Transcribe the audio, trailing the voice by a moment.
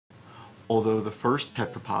Although the first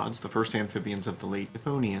tetrapods, the first amphibians of the late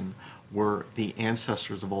Devonian, were the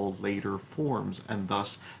ancestors of all later forms, and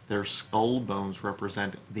thus their skull bones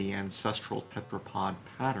represent the ancestral tetrapod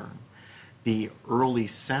pattern, the early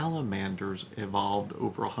salamanders evolved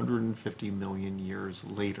over 150 million years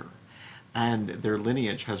later, and their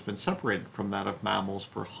lineage has been separated from that of mammals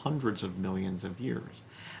for hundreds of millions of years.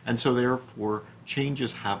 And so therefore,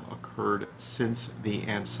 changes have occurred since the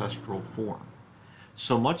ancestral form.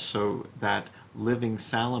 So much so that living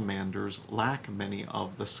salamanders lack many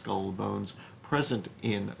of the skull bones present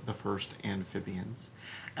in the first amphibians.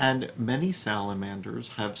 And many salamanders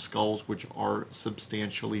have skulls which are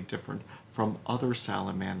substantially different from other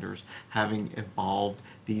salamanders, having evolved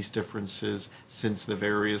these differences since the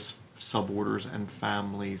various suborders and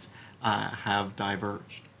families have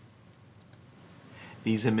diverged.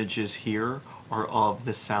 These images here are of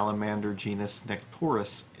the salamander genus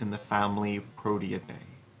Nectorus in the family Proteidae.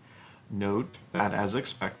 Note that, as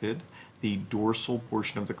expected, the dorsal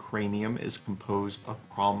portion of the cranium is composed of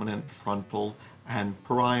prominent frontal and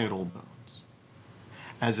parietal bones.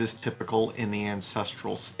 As is typical in the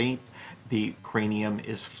ancestral state, the cranium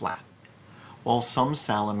is flat. While some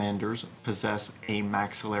salamanders possess a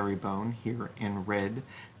maxillary bone, here in red,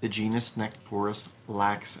 the genus Nectorus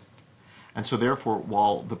lacks it. And so therefore,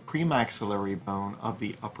 while the premaxillary bone of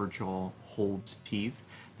the upper jaw holds teeth,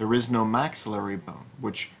 there is no maxillary bone,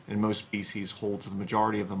 which in most species holds the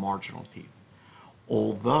majority of the marginal teeth.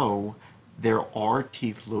 Although there are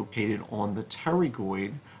teeth located on the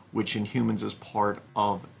pterygoid, which in humans is part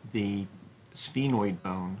of the sphenoid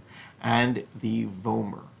bone, and the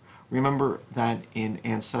vomer. Remember that in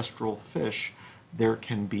ancestral fish, there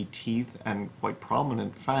can be teeth and quite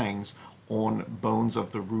prominent fangs on bones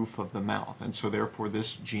of the roof of the mouth, and so therefore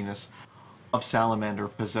this genus of salamander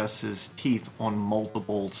possesses teeth on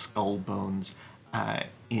multiple skull bones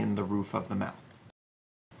in the roof of the mouth.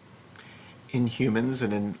 In humans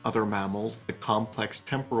and in other mammals, the complex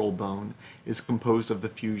temporal bone is composed of the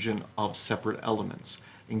fusion of separate elements,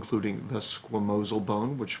 including the squamosal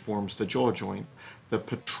bone, which forms the jaw joint, the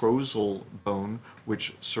petrosal bone,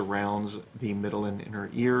 which surrounds the middle and inner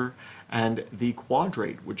ear, and the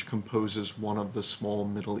quadrate, which composes one of the small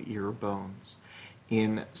middle ear bones.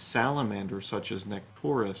 In salamanders such as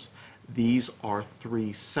Nectorus, these are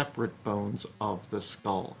three separate bones of the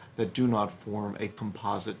skull that do not form a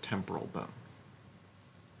composite temporal bone.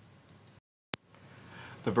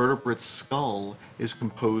 The vertebrate's skull is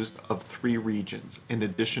composed of three regions. In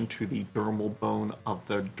addition to the dermal bone of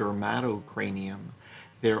the dermatocranium,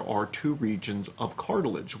 there are two regions of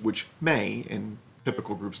cartilage, which may, in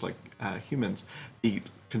typical groups like humans, be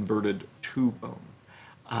converted to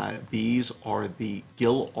bone. These are the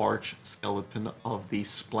gill arch skeleton of the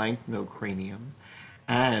splanchno-cranium,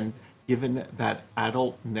 and given that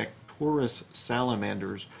adult Nectorus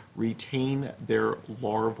salamanders retain their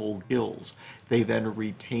larval gills, they then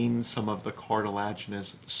retain some of the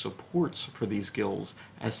cartilaginous supports for these gills,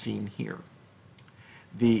 as seen here.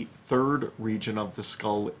 The third region of the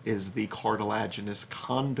skull is the cartilaginous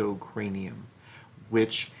condocranium,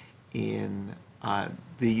 which in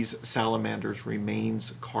these salamanders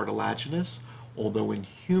remains cartilaginous, although in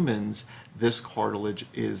humans this cartilage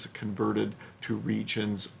is converted to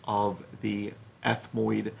regions of the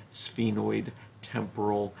ethmoid, sphenoid,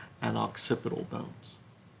 temporal, and occipital bones.